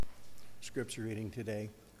scripture reading today,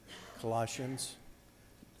 Colossians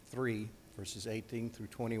 3, verses 18 through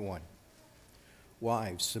 21.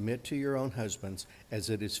 Wives, submit to your own husbands as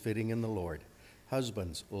it is fitting in the Lord.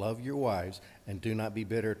 Husbands, love your wives and do not be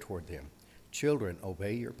bitter toward them. Children,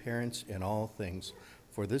 obey your parents in all things,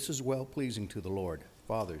 for this is well-pleasing to the Lord.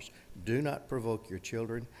 Fathers, do not provoke your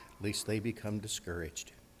children, lest they become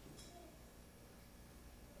discouraged.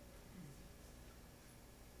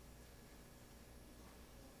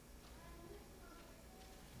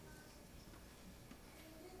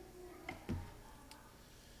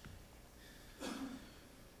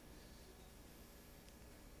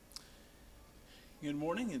 Good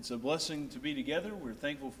morning. It's a blessing to be together. We're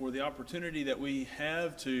thankful for the opportunity that we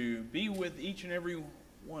have to be with each and every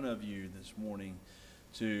one of you this morning,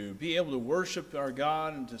 to be able to worship our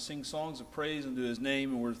God and to sing songs of praise unto His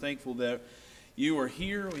name. And we're thankful that you are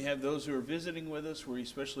here. We have those who are visiting with us. We're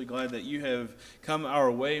especially glad that you have come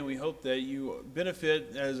our way, and we hope that you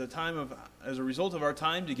benefit as a result of our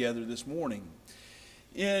time together this morning.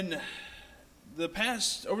 Over the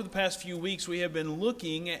past few weeks, we have been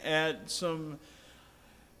looking at some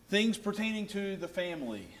things pertaining to the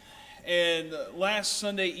family. And last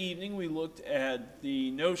Sunday evening, we looked at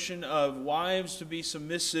the notion of wives to be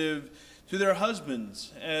submissive to their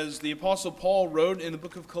husbands, as the Apostle Paul wrote in the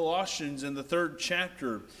book of Colossians in the 3rd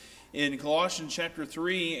chapter. In Colossians chapter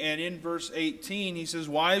 3 and in verse 18, he says,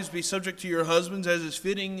 "Wives, be subject to your husbands as is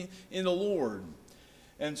fitting in the Lord."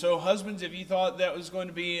 And so, husbands, if you thought that was going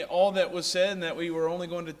to be all that was said and that we were only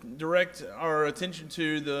going to direct our attention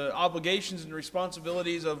to the obligations and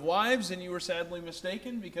responsibilities of wives, then you were sadly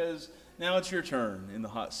mistaken, because now it's your turn in the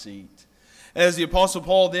hot seat. As the Apostle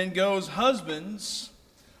Paul then goes, "Husbands,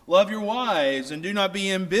 love your wives and do not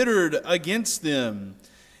be embittered against them."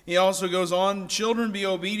 He also goes on, "Children, be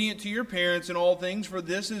obedient to your parents in all things, for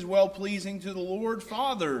this is well-pleasing to the Lord.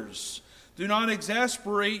 Fathers, do not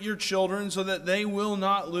exasperate your children so that they will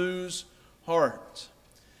not lose heart."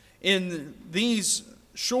 In these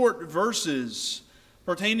short verses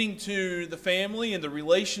pertaining to the family and the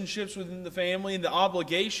relationships within the family and the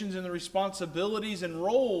obligations and the responsibilities and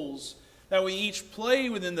roles that we each play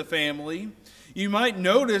within the family, you might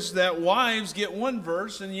notice that wives get one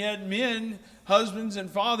verse, and yet men, husbands and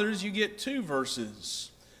fathers, you get 2 verses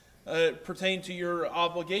pertain to your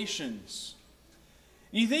obligations.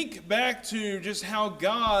 You think back to just how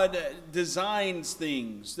God designs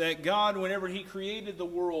things, that God, whenever He created the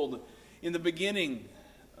world, in the beginning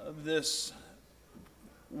of this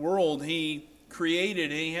world, He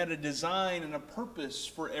created, and He had a design and a purpose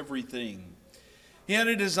for everything. He had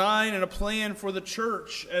a design and a plan for the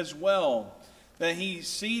church as well, that He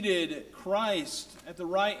seated Christ at the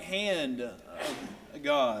right hand of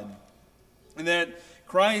God, and that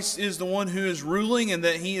Christ is the one who is ruling, and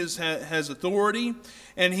that He has authority,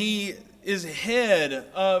 and He is head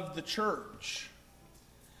of the church.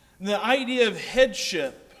 The idea of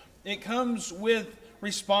headship, it comes with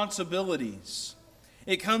responsibilities.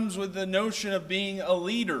 It comes with the notion of being a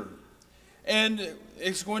leader. And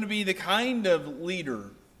it's going to be the kind of leader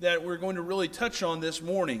that we're going to really touch on this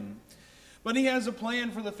morning. But He has a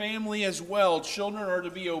plan for the family as well. Children are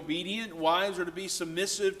to be obedient. Wives are to be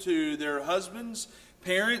submissive to their husbands.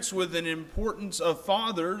 Parents, with an importance of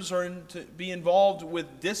fathers, are to be involved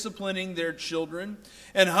with disciplining their children.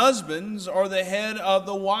 And husbands are the head of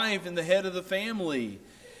the wife and the head of the family.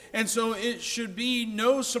 And so it should be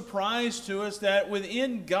no surprise to us that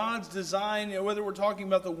within God's design, whether we're talking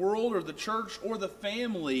about the world or the church or the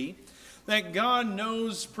family, that God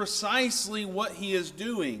knows precisely what He is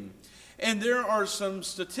doing. And there are some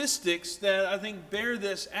statistics that I think bear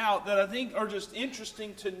this out, that I think are just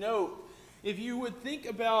interesting to note. If you would think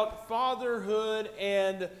about fatherhood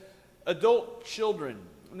and adult children,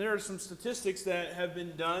 and there are some statistics that have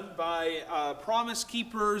been done by Promise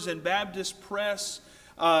Keepers and Baptist Press,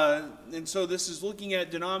 and so this is looking at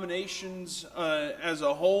denominations as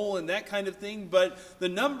a whole and that kind of thing, but the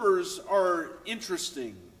numbers are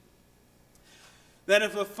interesting. That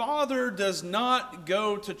if a father does not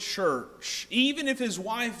go to church, even if his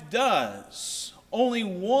wife does, only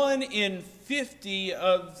 1 in 50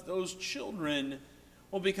 of those children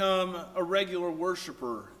will become a regular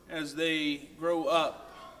worshiper as they grow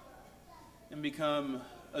up and become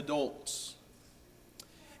adults.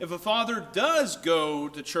 If a father does go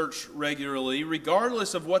to church regularly,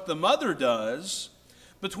 regardless of what the mother does,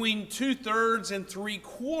 between 2/3 and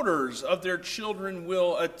 3/4 of their children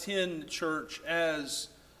will attend church as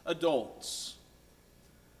adults.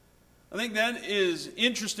 I think that is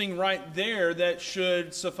interesting right there. That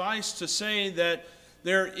should suffice to say that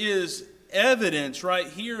there is evidence right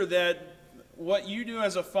here that what you do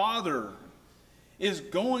as a father is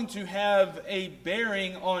going to have a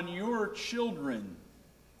bearing on your children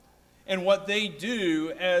and what they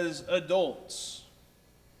do as adults.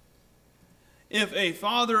 If a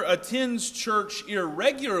father attends church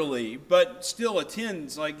irregularly, but still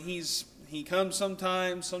attends, like he comes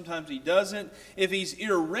sometimes he doesn't. If he's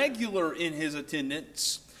irregular in his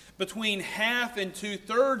attendance, between half and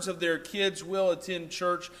 2/3 of their kids will attend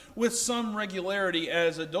church with some regularity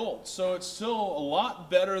as adults. So it's still a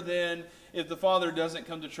lot better than if the father doesn't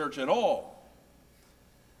come to church at all.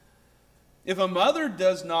 If a mother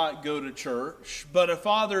does not go to church, but a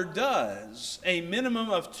father does, a minimum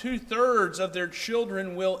of 2/3 of their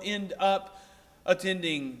children will end up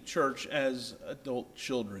attending church as adult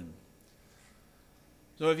children.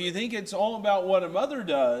 So if you think it's all about what a mother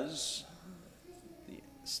does, the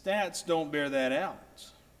stats don't bear that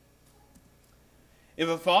out. If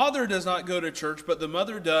a father does not go to church, but the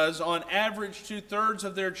mother does, on average 2/3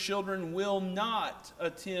 of their children will not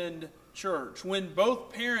attend church. When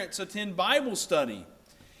both parents attend Bible study,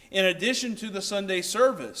 in addition to the Sunday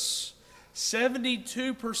service,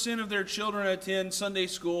 72% of their children attend Sunday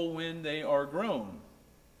school when they are grown.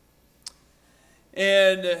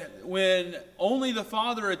 And when only the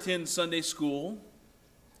father attends Sunday school,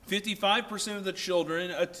 55% of the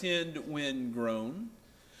children attend when grown.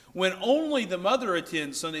 When only the mother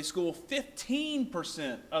attends Sunday school,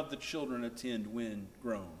 15% of the children attend when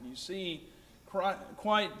grown. You see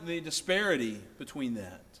quite the disparity between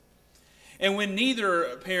that. And when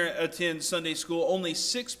neither parent attends Sunday school, only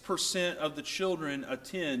 6% of the children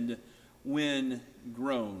attend when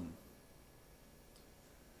grown.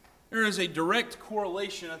 There is a direct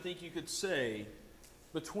correlation, I think you could say,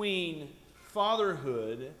 between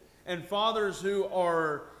fatherhood and fathers who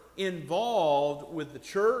are involved with the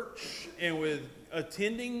church and with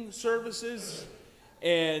attending services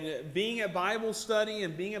and being at Bible study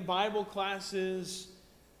and being at Bible classes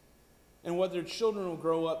and what their children will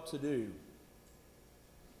grow up to do.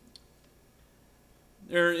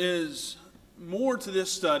 There is more to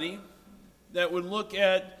this study that would look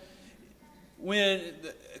at when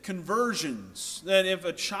conversions, that if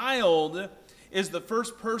a child is the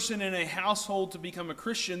first person in a household to become a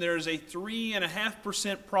Christian, there is a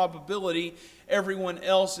 3.5% probability everyone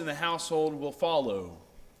else in the household will follow.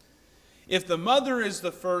 If the mother is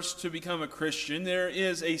the first to become a Christian, there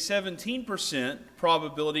is a 17%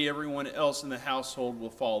 probability everyone else in the household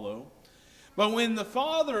will follow. But when the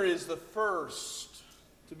father is the first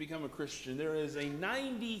to become a Christian, there is a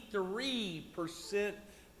 93%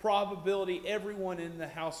 probability everyone in the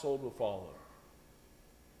household will follow.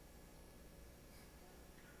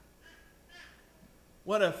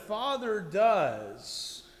 What a father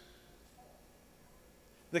does,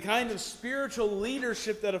 the kind of spiritual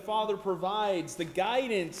leadership that a father provides, the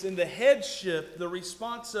guidance and the headship, the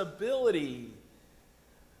responsibility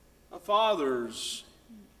of fathers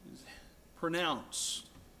is pronounced.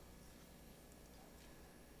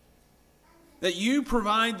 That you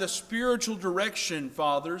provide the spiritual direction,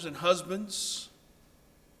 fathers and husbands,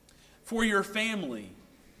 for your family,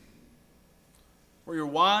 for your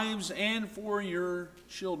wives, and for your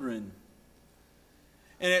children.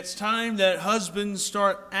 And it's time that husbands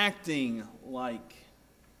start acting like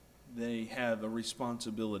they have a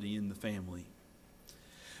responsibility in the family.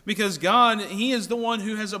 Because God, He is the one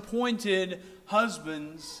who has appointed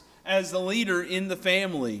husbands as the leader in the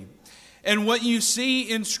family. And what you see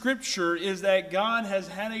in Scripture is that God has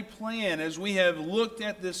had a plan. As we have looked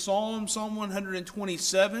at this Psalm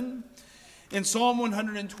 127. In Psalm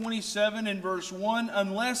 127 in verse 1,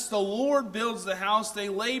 unless the Lord builds the house, they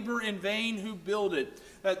labor in vain who build it.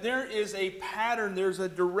 That there is a pattern, there's a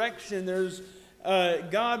direction, there's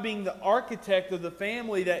God being the architect of the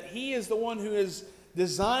family, that He is the one who has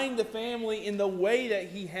designed the family in the way that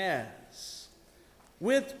He has.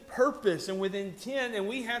 With purpose and with intent, and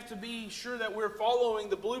we have to be sure that we're following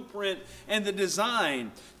the blueprint and the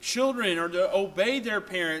design. Children are to obey their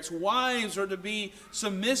parents. Wives are to be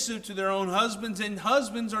submissive to their own husbands, and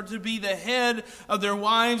husbands are to be the head of their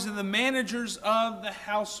wives and the managers of the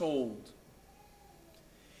household.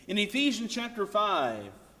 In Ephesians chapter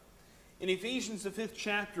 5, in Ephesians the 5th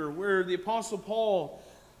chapter, where the Apostle Paul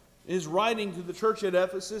is writing to the church at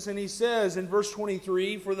Ephesus, and he says in verse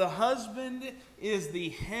 23, for the husband is the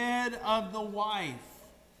head of the wife,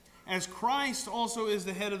 as Christ also is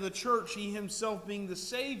the head of the church, He Himself being the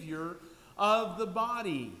Savior of the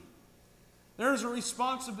body. There's a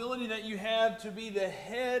responsibility that you have to be the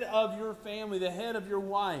head of your family, the head of your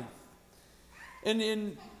wife. And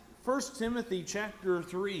in 1 Timothy chapter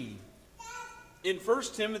 3, in 1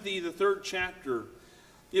 Timothy the 3rd chapter,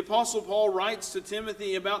 the Apostle Paul writes to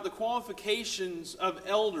Timothy about the qualifications of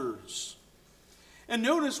elders. And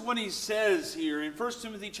notice what he says here in 1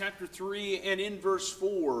 Timothy chapter 3 and in verse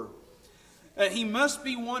 4. That he must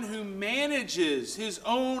be one who manages his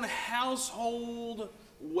own household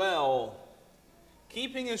well,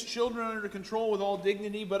 keeping his children under control with all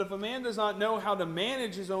dignity. But if a man does not know how to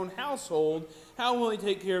manage his own household, how will he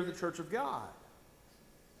take care of the church of God?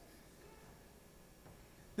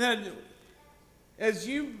 Then, as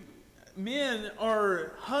you men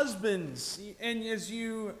are husbands and as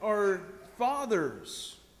you are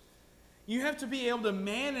fathers, you have to be able to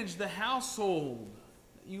manage the household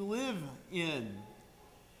that you live in.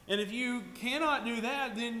 And if you cannot do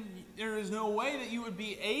that, then there is no way that you would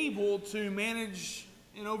be able to manage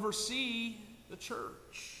and oversee the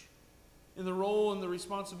church in the role and the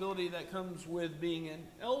responsibility that comes with being an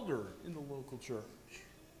elder in the local church.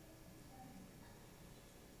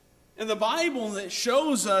 And the Bible that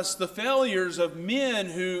shows us the failures of men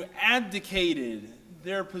who abdicated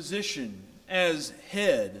their position as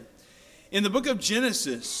head. In the book of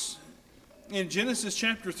Genesis, in Genesis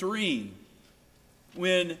chapter 3,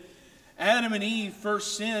 when Adam and Eve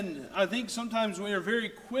first sinned, I think sometimes we are very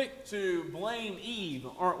quick to blame Eve,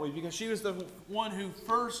 aren't we? Because she was the one who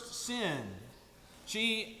first sinned.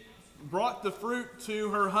 She brought the fruit to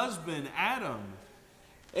her husband, Adam.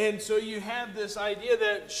 And so you have this idea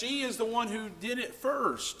that she is the one who did it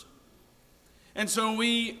first. And so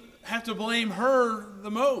we have to blame her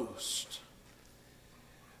the most.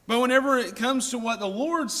 But whenever it comes to what the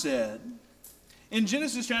Lord said, in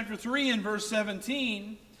Genesis chapter 3 and verse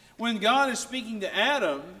 17, when God is speaking to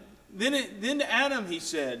Adam, then to Adam he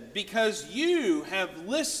said, because you have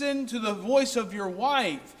listened to the voice of your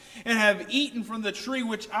wife and have eaten from the tree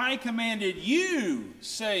which I commanded you,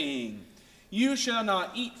 saying, you shall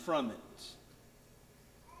not eat from it.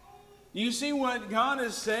 Do you see what God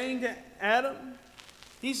is saying to Adam?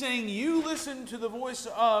 He's saying, you listen to the voice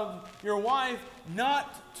of your wife,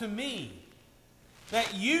 not to me.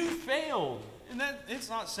 That you failed. And that it's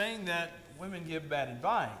not saying that women give bad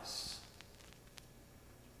advice.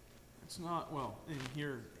 It's not, well, in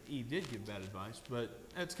here Eve did give bad advice, but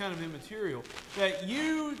that's kind of immaterial. That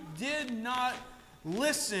you did not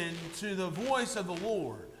listen to the voice of the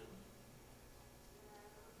Lord.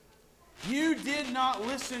 You did not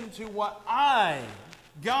listen to what I,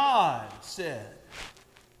 God, said.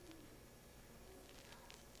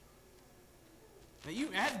 That you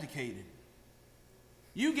abdicated.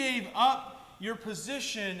 You gave up your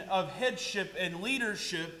position of headship and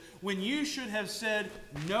leadership when you should have said,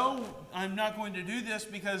 no, I'm not going to do this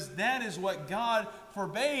because that is what God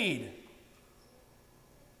forbade.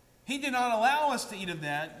 He did not allow us to eat of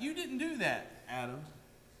that. You didn't do that, Adam.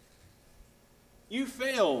 You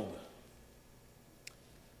failed.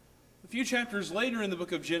 A few chapters later in the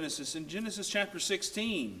book of Genesis, in Genesis chapter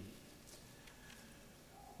 16,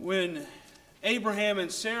 when Abraham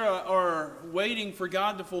and Sarah are waiting for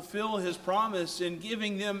God to fulfill His promise in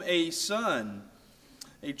giving them a son,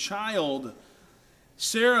 a child,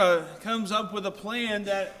 Sarah comes up with a plan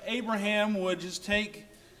that Abraham would just take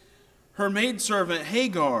her maidservant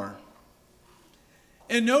Hagar.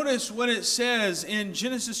 And notice what it says in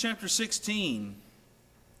Genesis chapter 16.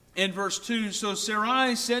 In verse 2, so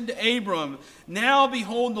Sarai said to Abram, now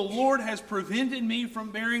behold, the Lord has prevented me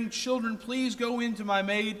from bearing children. Please go into my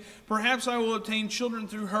maid. Perhaps I will obtain children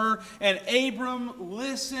through her. And Abram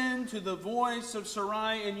listened to the voice of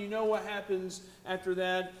Sarai. And you know what happens after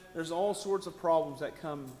that? There's all sorts of problems that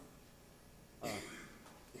come up.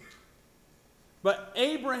 But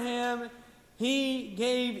Abraham, he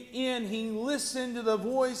gave in. He listened to the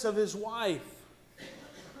voice of his wife.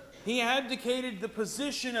 He abdicated the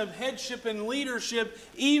position of headship and leadership,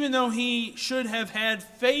 even though he should have had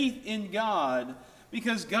faith in God,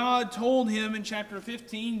 because God told him in chapter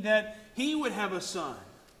 15 that he would have a son.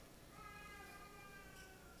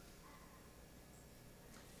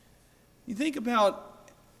 You think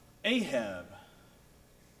about Ahab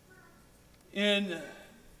in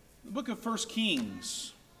the book of 1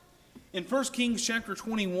 Kings. In 1 Kings chapter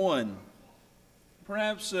 21,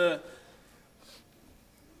 perhaps a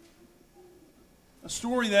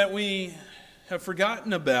story that we have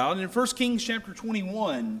forgotten about. In 1 Kings chapter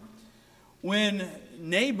 21, when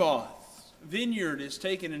Naboth's vineyard is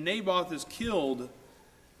taken and Naboth is killed,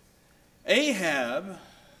 Ahab,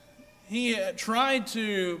 he tried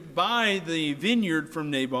to buy the vineyard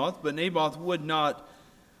from Naboth, but Naboth would not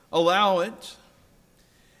allow it.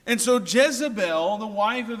 And so Jezebel, the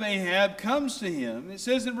wife of Ahab, comes to him. It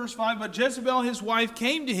says in verse 5, but Jezebel, his wife,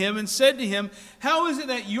 came to him and said to him, how is it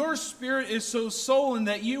that your spirit is so sullen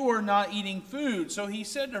that you are not eating food? So he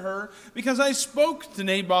said to her, because I spoke to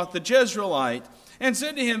Naboth the Jezreelite, and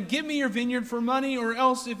said to him, "Give me your vineyard for money, or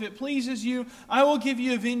else if it pleases you, I will give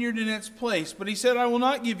you a vineyard in its place." But he said, "I will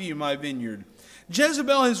not give you my vineyard."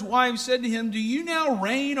 Jezebel his wife said to him, "Do you now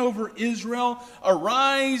reign over Israel?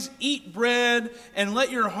 Arise, eat bread, and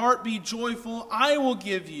let your heart be joyful. I will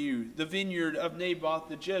give you the vineyard of Naboth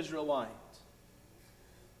the Jezreelite."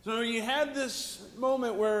 So you have this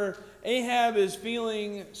moment where Ahab is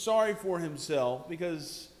feeling sorry for himself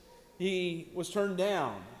because he was turned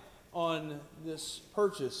down on this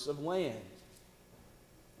purchase of land,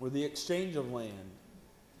 or the exchange of land.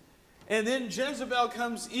 And then Jezebel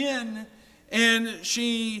comes in and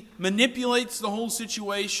she manipulates the whole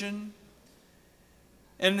situation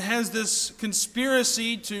and has this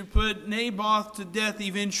conspiracy to put Naboth to death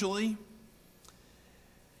eventually.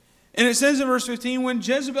 And it says in verse 15, when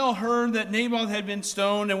Jezebel heard that Naboth had been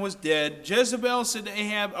stoned and was dead, Jezebel said to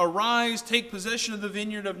Ahab, "Arise, take possession of the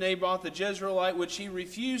vineyard of Naboth the Jezreelite, which he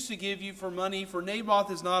refused to give you for money, for Naboth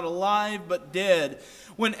is not alive but dead."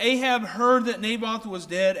 When Ahab heard that Naboth was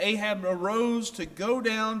dead, Ahab arose to go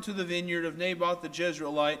down to the vineyard of Naboth the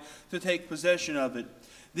Jezreelite to take possession of it.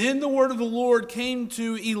 Then the word of the Lord came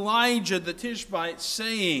to Elijah the Tishbite,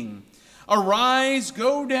 saying, "Arise,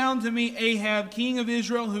 go down to meet Ahab, king of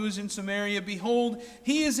Israel, who is in Samaria. Behold,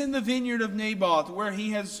 he is in the vineyard of Naboth, where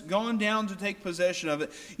he has gone down to take possession of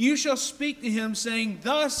it. You shall speak to him, saying,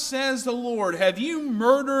 Thus says the Lord, have you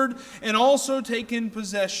murdered and also taken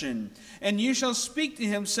possession? And you shall speak to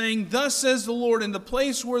him, saying, Thus says the Lord, in the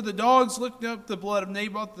place where the dogs licked up the blood of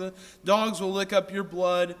Naboth, the dogs will lick up your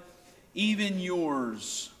blood, even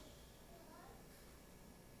yours."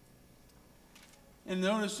 And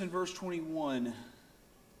notice in verse 21,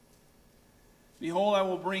 "Behold, I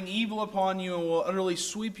will bring evil upon you and will utterly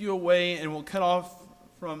sweep you away and will cut off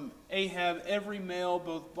from Ahab every male,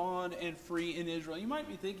 both bond and free in Israel." You might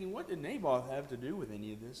be thinking, what did Naboth have to do with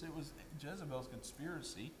any of this? It was Jezebel's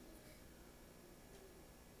conspiracy.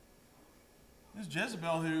 It was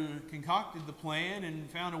Jezebel who concocted the plan and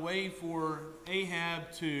found a way for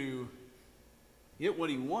Ahab to get what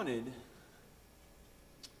he wanted.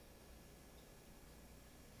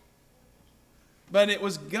 But it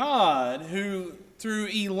was God who, through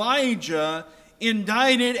Elijah,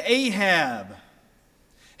 indicted Ahab.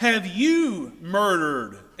 "Have you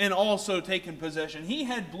murdered and also taken possession?" He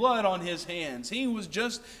had blood on his hands. He was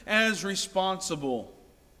just as responsible.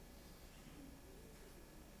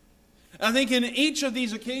 I think in each of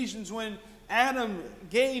these occasions when Adam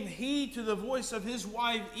gave heed to the voice of his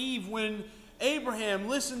wife Eve, when Abraham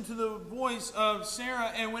listened to the voice of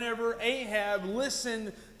Sarah, and whenever Ahab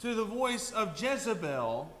listened to the voice of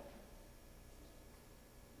Jezebel,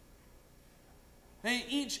 they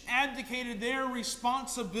each abdicated their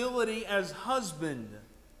responsibility as husband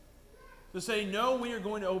to say, "No, we are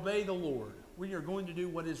going to obey the Lord. We are going to do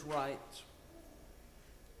what is right."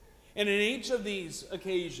 And in each of these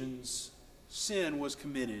occasions, sin was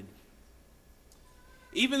committed.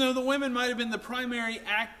 Even though the women might have been the primary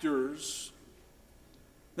actors,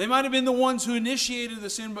 they might have been the ones who initiated the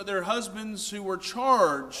sin, but their husbands, who were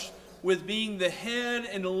charged with being the head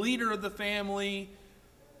and the leader of the family,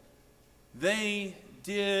 they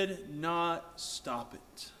did not stop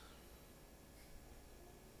it.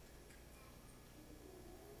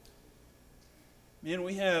 Men,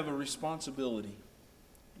 we have a responsibility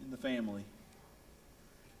in the family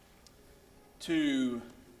to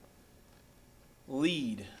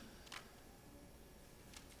lead,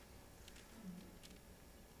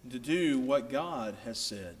 to do what God has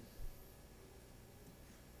said.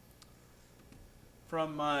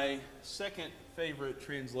 From my second favorite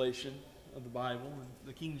translation of the Bible,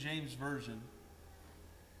 the King James Version,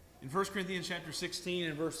 in 1 Corinthians chapter 16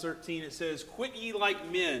 and verse 13, it says, "Quit ye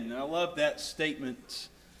like men." I love that statement.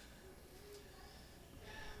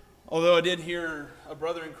 Although I did hear a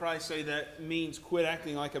brother in Christ say that means quit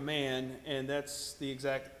acting like a man, and that's the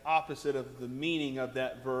exact opposite of the meaning of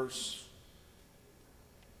that verse.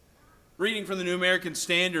 Reading from the New American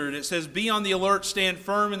Standard, it says, "Be on the alert, stand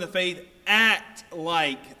firm in the faith, act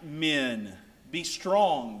like men, be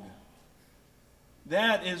strong."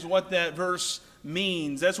 That is what that verse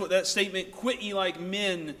means. That's what that statement, "Quit ye like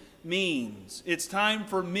men," means. It's time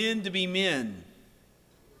for men to be men.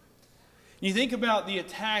 You think about the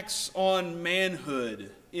attacks on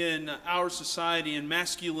manhood in our society and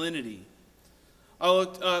masculinity. I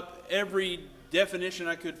looked up every definition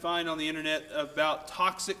I could find on the internet about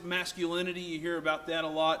toxic masculinity. You hear about that a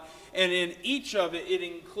lot. And in each of it, it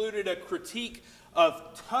included a critique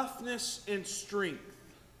of toughness and strength.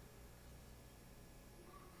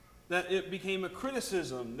 That it became a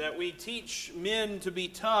criticism that we teach men to be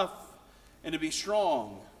tough and to be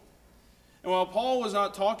strong. And while Paul was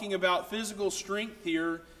not talking about physical strength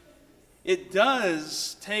here, it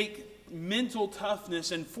does take mental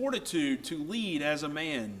toughness and fortitude to lead as a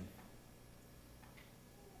man.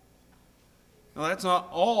 Now, that's not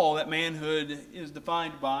all that manhood is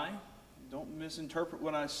defined by. Don't misinterpret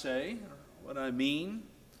what I say or what I mean.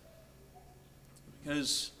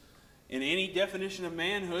 Because in any definition of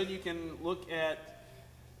manhood, you can look at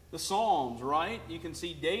the Psalms, right? You can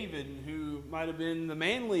see David, who might have been the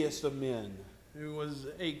manliest of men, who was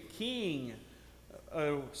a king,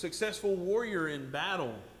 a successful warrior in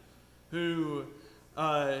battle, who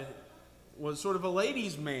was sort of a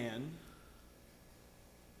ladies' man.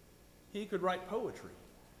 He could write poetry.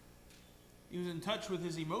 He was in touch with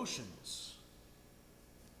his emotions.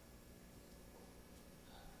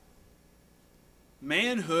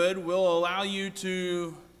 Manhood will allow you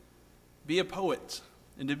to be a poet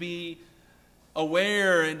and to be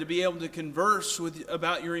aware and to be able to converse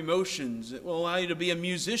about your emotions. It will allow you to be a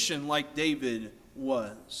musician like David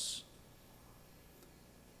was.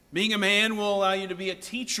 Being a man will allow you to be a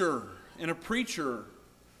teacher and a preacher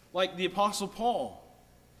like the Apostle Paul,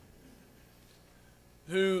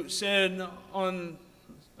 who said on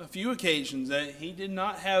a few occasions that he did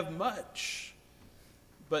not have much,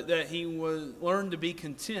 but that he learned to be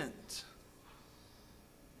content.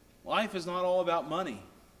 Life is not all about money.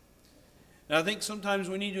 And I think sometimes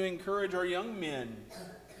we need to encourage our young men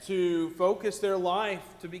to focus their life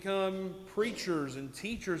to become preachers and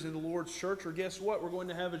teachers in the Lord's church, or guess what? We're going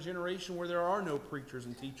to have a generation where there are no preachers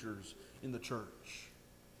and teachers in the church.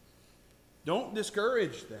 Don't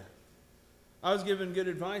discourage that. I was given good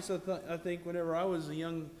advice, I think, whenever I was a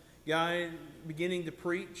young guy beginning to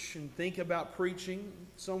preach and think about preaching.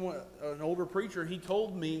 An older preacher, he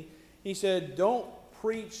told me, he said, don't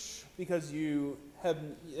preach because you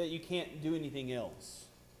can't do anything else.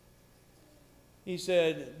 He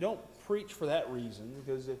said, don't preach for that reason,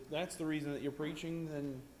 because if that's the reason that you're preaching,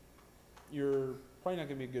 then you're probably not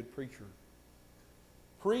going to be a good preacher.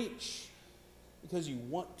 Preach because you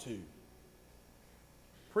want to.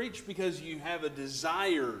 Preach because you have a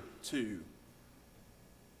desire to.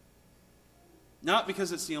 Not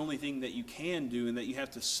because it's the only thing that you can do and that you have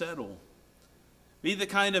to settle. Be the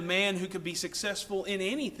kind of man who could be successful in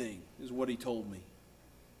anything, is what he told me.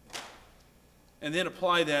 And then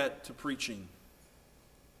apply that to preaching.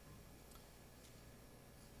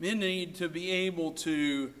 Men need to be able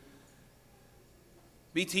to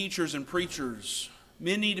be teachers and preachers.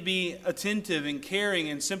 Men need to be attentive and caring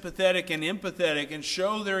and sympathetic and empathetic and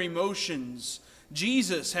show their emotions.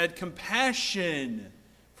 Jesus had compassion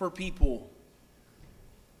for people.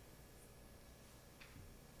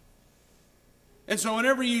 And so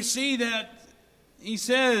whenever you see that he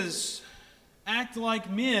says, act like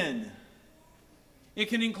men, it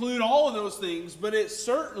can include all of those things, but it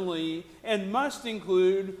certainly and must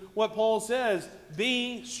include what Paul says,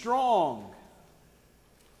 be strong.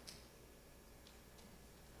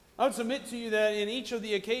 I would submit to you that in each of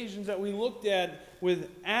the occasions that we looked at with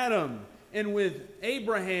Adam and with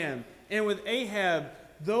Abraham and with Ahab,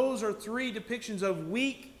 those are three depictions of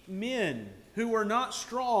weak men who were not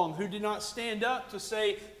strong, who did not stand up to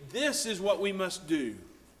say, this is what we must do,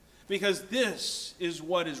 because this is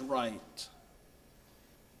what is right.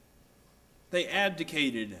 They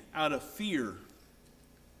abdicated out of fear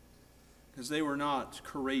because they were not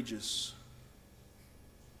courageous.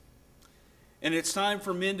 And it's time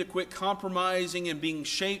for men to quit compromising and being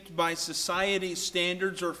shaped by society's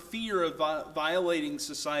standards or fear of violating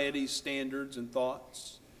society's standards and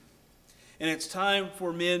thoughts. And it's time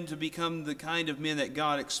for men to become the kind of men that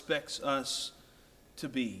God expects us to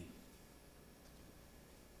be.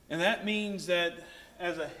 And that means that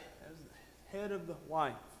as the head of the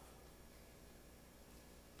wife,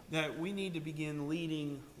 that we need to begin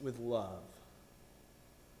leading with love,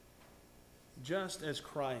 just as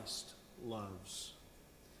Christ loves.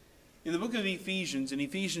 In the book of Ephesians, in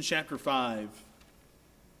Ephesians chapter 5,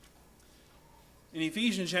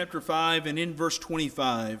 and in verse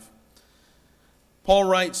 25, Paul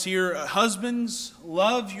writes here, husbands,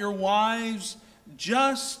 love your wives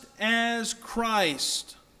just as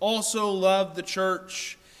Christ also loved the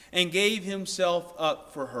church and gave himself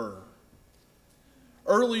up for her.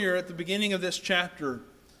 Earlier at the beginning of this chapter,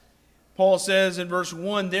 Paul says in verse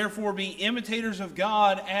 1, therefore be imitators of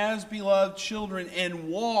God as beloved children and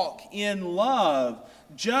walk in love,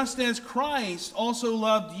 just as Christ also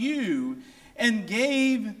loved you and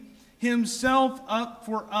gave himself up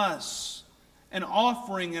for us, an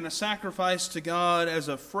offering and a sacrifice to God as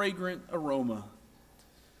a fragrant aroma.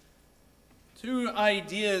 Two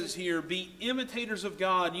ideas here. Be imitators of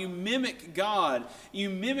God. You mimic God.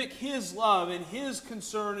 You mimic his love and his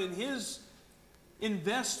concern and his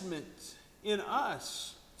investment in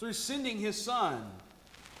us through sending His Son.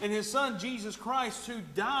 And His Son, Jesus Christ, who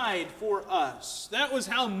died for us. That was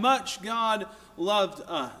how much God loved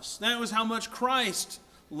us. That was how much Christ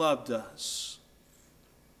loved us.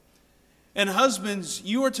 And husbands,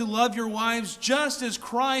 you are to love your wives just as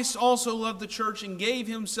Christ also loved the church and gave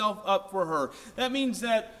Himself up for her. That means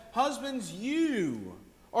that, husbands, you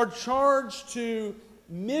are charged to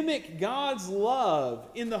mimic God's love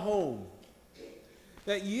in the home.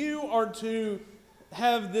 That you are to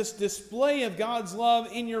have this display of God's love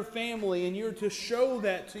in your family, and you're to show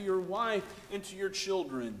that to your wife and to your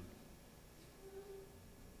children.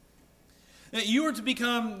 That you are to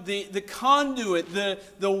become the conduit,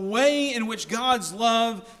 the way in which God's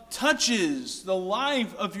love touches the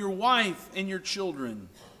life of your wife and your children,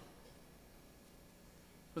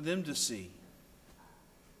 for them to see.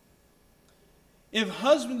 If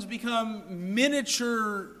husbands become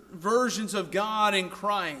miniature versions of God and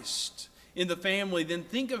Christ in the family, then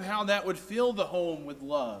think of how that would fill the home with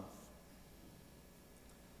love.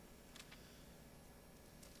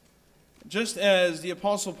 Just as the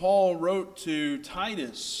Apostle Paul wrote to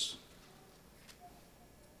Titus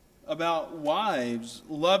about wives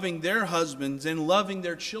loving their husbands and loving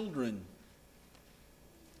their children.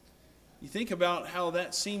 You think about how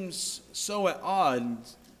that seems so at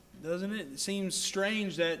odds, doesn't it? It seems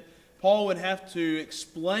strange that Paul would have to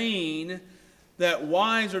explain that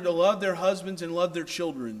wives are to love their husbands and love their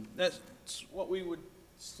children. That's what we would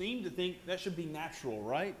seem to think that should be natural,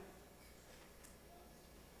 right?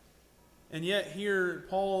 And yet here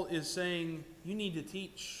Paul is saying you need to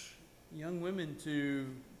teach young women to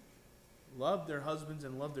love their husbands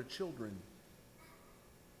and love their children.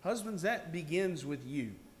 Husbands, that begins with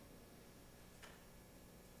you.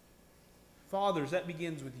 Fathers, that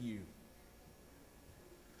begins with you.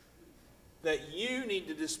 That you need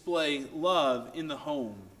to display love in the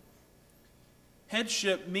home.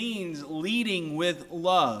 Headship means leading with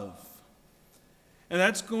love. And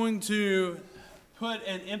that's going to put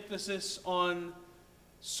an emphasis on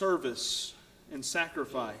service and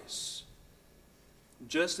sacrifice.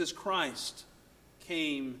 Just as Christ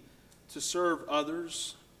came to serve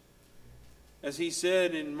others, as He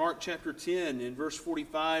said in Mark chapter 10 in verse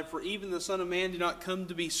 45, "For even the Son of Man did not come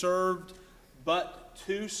to be served, but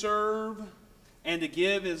to serve, and to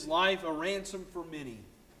give His life a ransom for many."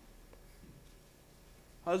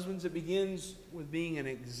 Husbands, it begins with being an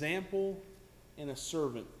example and a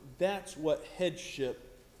servant. That's what headship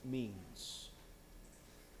means.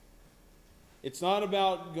 It's not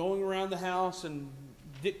about going around the house and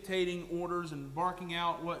dictating orders and barking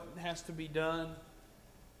out what has to be done.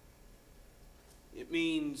 It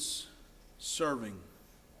means serving,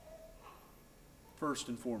 first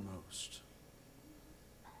and foremost.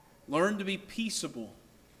 Learn to be peaceable,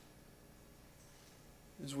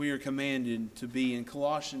 as we are commanded to be in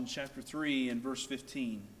Colossians chapter 3 and verse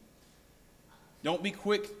 15. Don't be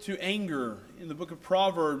quick to anger in the book of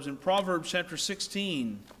Proverbs, in Proverbs chapter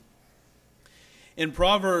 16. In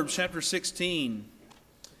Proverbs chapter 16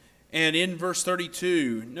 and in verse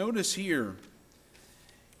 32, notice here,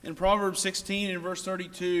 in Proverbs 16 and verse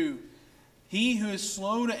 32, "He who is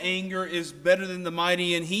slow to anger is better than the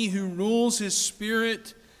mighty, and he who rules his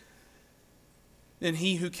spirit than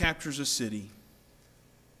he who captures a city."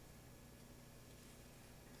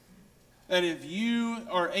 That if you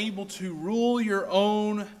are able to rule your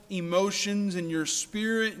own emotions and your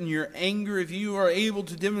spirit and your anger, if you are able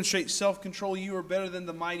to demonstrate self-control, you are better than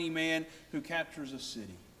the mighty man who captures a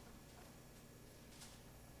city.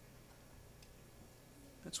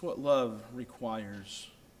 That's what love requires.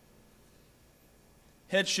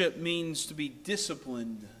 Headship means to be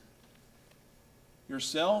disciplined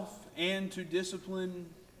yourself and to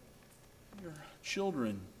discipline your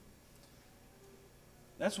children.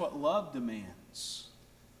 That's what love demands.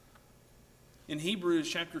 In Hebrews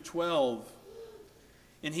chapter 12,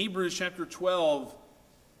 and in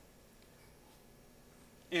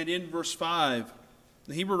verse 5,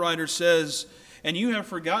 the Hebrew writer says, "And you have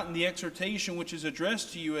forgotten the exhortation which is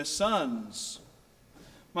addressed to you as sons.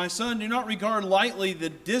 My son, do not regard lightly the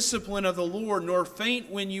discipline of the Lord, nor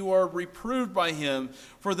faint when you are reproved by Him.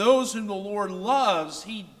 For those whom the Lord loves,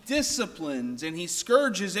 He disciplines, and He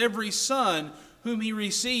scourges every son whom He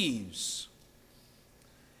receives."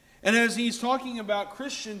 And as he's talking about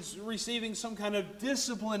Christians receiving some kind of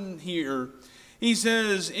discipline here, he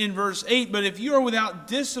says in verse 8, "But if you are without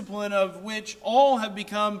discipline, of which all have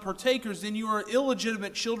become partakers, then you are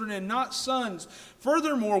illegitimate children and not sons.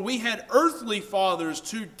 Furthermore, we had earthly fathers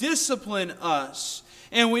to discipline us,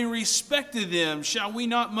 and we respected them. Shall we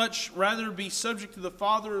not much rather be subject to the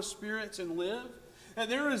Father of spirits and live?" That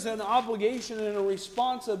there is an obligation and a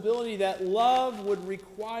responsibility that love would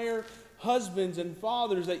require husbands and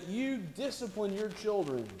fathers, that you discipline your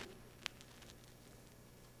children.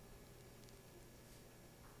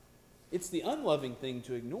 It's the unloving thing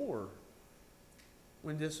to ignore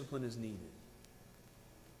when discipline is needed.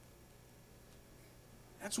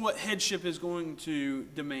 That's what headship is going to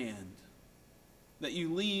demand. That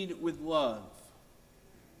you lead with love.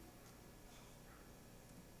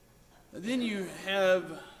 Then you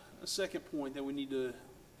have a second point that we need to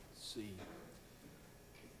see.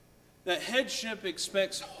 That headship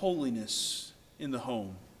expects holiness in the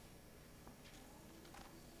home.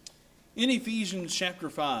 In Ephesians chapter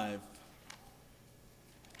 5,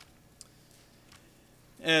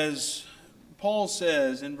 as Paul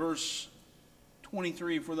says in verse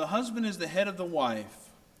 23, "For the husband is the head of the wife,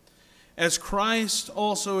 as Christ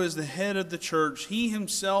also is the head of the church, he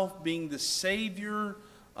himself being the Savior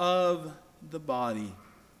of the body."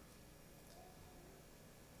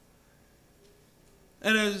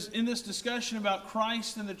 And as in this discussion about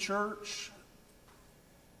Christ and the church,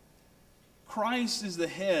 Christ is the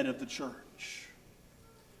head of the church.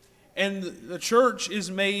 And the church is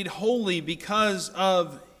made holy because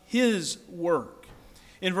of his work.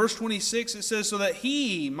 In verse 26 it says, "So that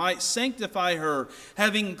he might sanctify her,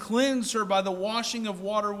 having cleansed her by the washing of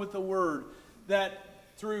water with the word." That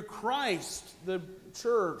through Christ, the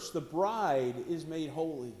church, the bride, is made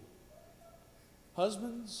holy.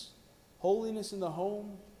 Husbands, holiness in the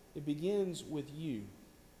home, it begins with you.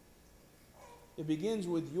 It begins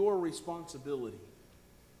with your responsibility.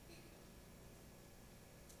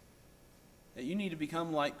 That you need to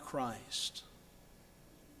become like Christ.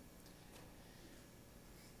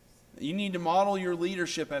 You need to model your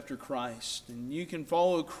leadership after Christ. And you can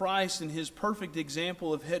follow Christ in his perfect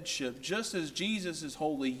example of headship. Just as Jesus is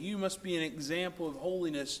holy, you must be an example of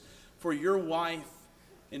holiness for your wife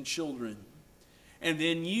and children. And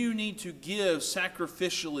then you need to give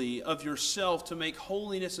sacrificially of yourself to make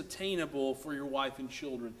holiness attainable for your wife and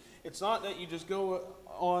children. It's not that you just go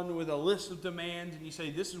on with a list of demands and you say,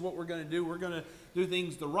 this is what we're going to do. We're going to do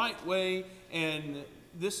things the right way, and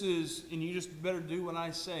you just better do what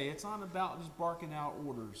I say. It's not about just barking out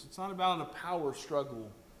orders. It's not about a power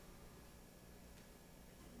struggle.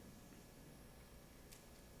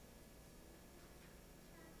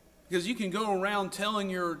 Because you can go around telling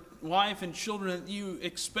your wife and children that you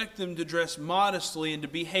expect them to dress modestly and to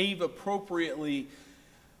behave appropriately.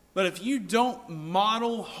 But if you don't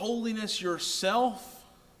model holiness yourself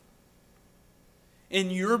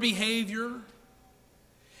in your behavior,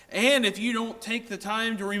 and if you don't take the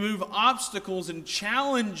time to remove obstacles and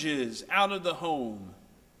challenges out of the home,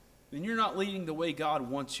 then you're not leading the way God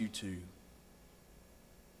wants you to.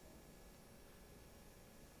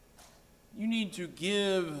 You need to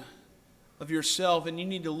give of yourself, and you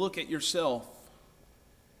need to look at yourself.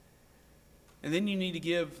 And then you need to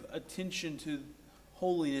give attention to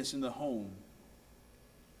holiness in the home.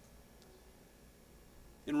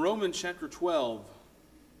 In Romans chapter 12,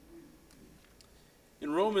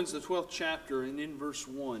 in Romans the 12th chapter and in verse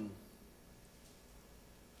 1,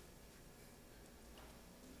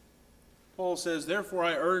 Paul says, "Therefore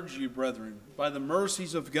I urge you, brethren, by the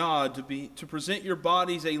mercies of God, to present your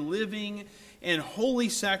bodies a living and holy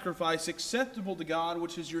sacrifice acceptable to God,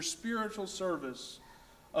 which is your spiritual service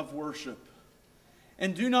of worship.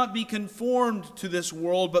 And do not be conformed to this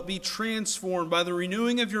world, but be transformed by the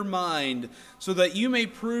renewing of your mind, so that you may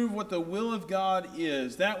prove what the will of God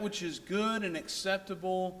is, that which is good and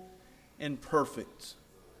acceptable and perfect."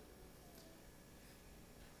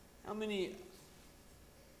 How many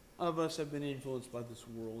of us have been influenced by this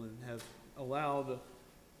world and have allowed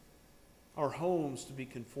our homes to be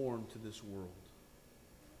conformed to this world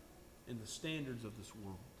and the standards of this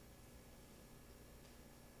world?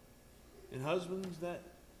 And husbands, that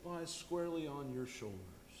lies squarely on your shoulders.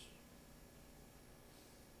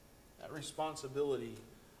 That responsibility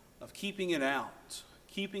of keeping it out,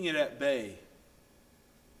 keeping it at bay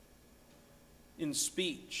in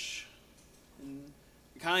speech, in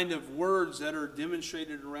the kind of words that are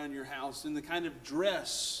demonstrated around your house, in the kind of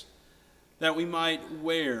dress that we might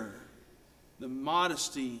wear, the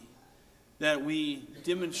modesty that we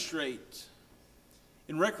demonstrate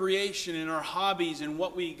in recreation, in our hobbies, and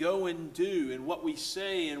what we go and do, and what we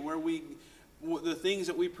say, and the things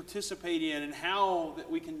that we participate in, and how that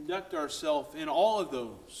we conduct ourselves in all of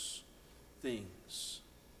those things.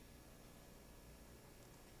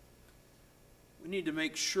 We need to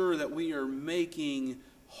make sure that we are making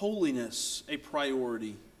holiness a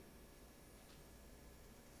priority.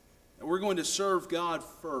 That we're going to serve God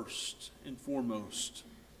first and foremost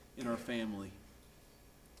in our family.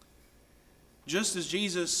 Just as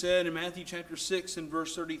Jesus said in Matthew chapter 6 and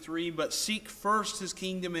verse 33, "But seek first His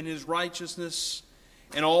kingdom and His righteousness,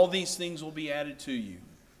 and all these things will be added to you."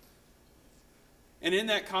 And in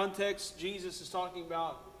that context, Jesus is talking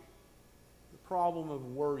about the problem of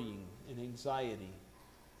worrying and anxiety,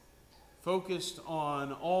 focused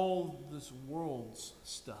on all this world's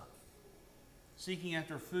stuff, seeking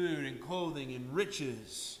after food and clothing and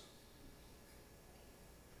riches.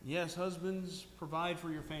 Yes, husbands, provide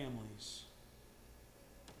for your families.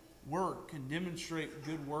 Work and demonstrate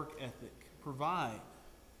good work ethic. Provide.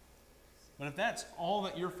 But if that's all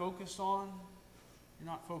that you're focused on, you're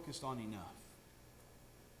not focused on enough.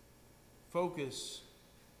 Focus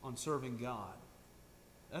on serving God.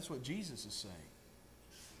 That's what Jesus is saying.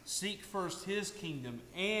 Seek first His kingdom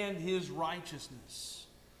and His righteousness.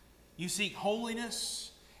 You seek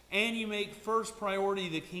holiness, and you make first priority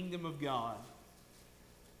the kingdom of God.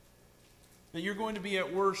 That you're going to be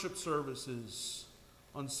at worship services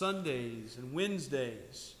on Sundays and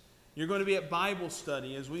Wednesdays. You're going to be at Bible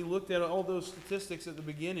study, as we looked at all those statistics at the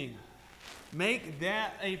beginning. Make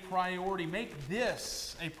that a priority. Make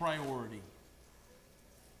this a priority.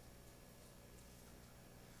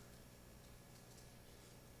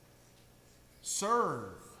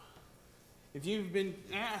 Serve. If you've been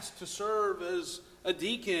asked to serve as a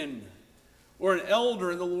deacon or an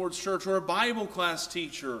elder in the Lord's church or a Bible class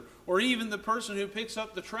teacher or even the person who picks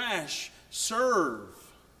up the trash, serve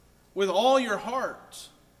with all your heart.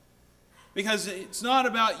 Because it's not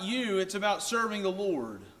about you, it's about serving the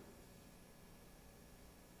Lord.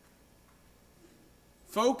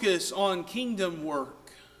 Focus on kingdom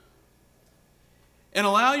work. And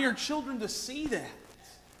allow your children to see that.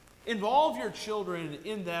 Involve your children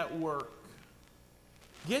in that work.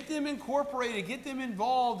 Get them incorporated. Get them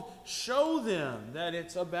involved. Show them that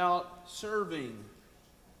it's about serving.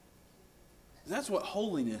 That's what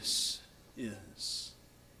holiness is.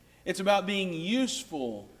 It's about being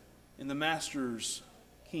useful in the Master's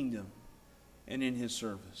kingdom and in His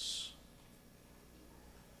service.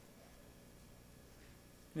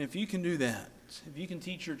 And if you can do that, if you can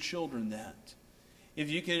teach your children that, if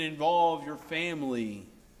you can involve your family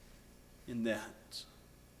in that,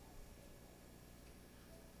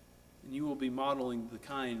 and you will be modeling the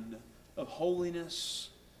kind of holiness,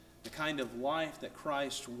 the kind of life that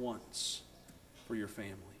Christ wants for your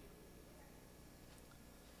family.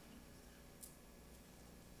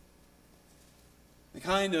 The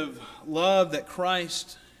kind of love that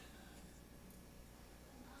Christ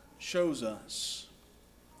shows us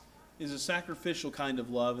is a sacrificial kind of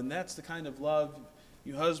love, and that's the kind of love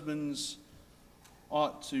you husbands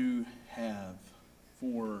ought to have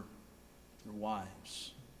for your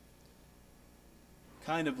wives.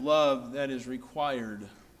 Kind of love that is required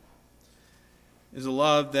is a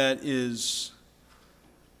love that is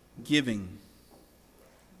giving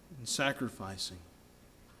and sacrificing.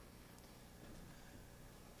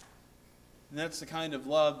 And that's the kind of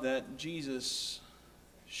love that Jesus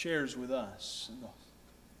shares with us and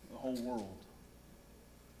the whole world.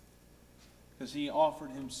 Because He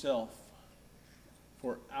offered Himself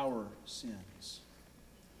for our sins.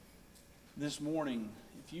 This morning,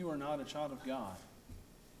 if you are not a child of God,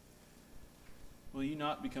 will you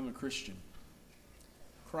not become a Christian?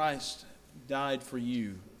 Christ died for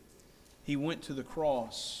you. He went to the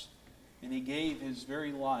cross and He gave His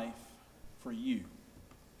very life for you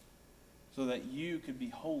so that you could be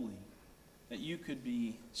holy, that you could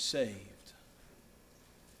be saved.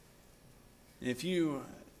 And if you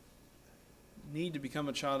need to become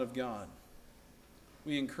a child of God,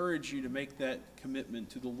 we encourage you to make that commitment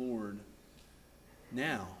to the Lord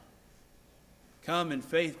now. Come in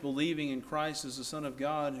faith, believing in Christ as the Son of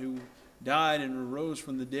God who died and arose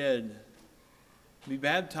from the dead. Be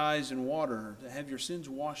baptized in water to have your sins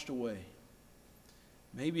washed away.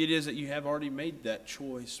 Maybe it is that you have already made that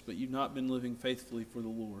choice, but you've not been living faithfully for the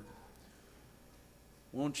Lord.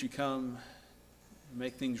 Won't you come and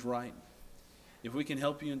make things right? If we can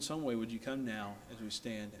help you in some way, would you come now as we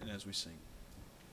stand and as we sing?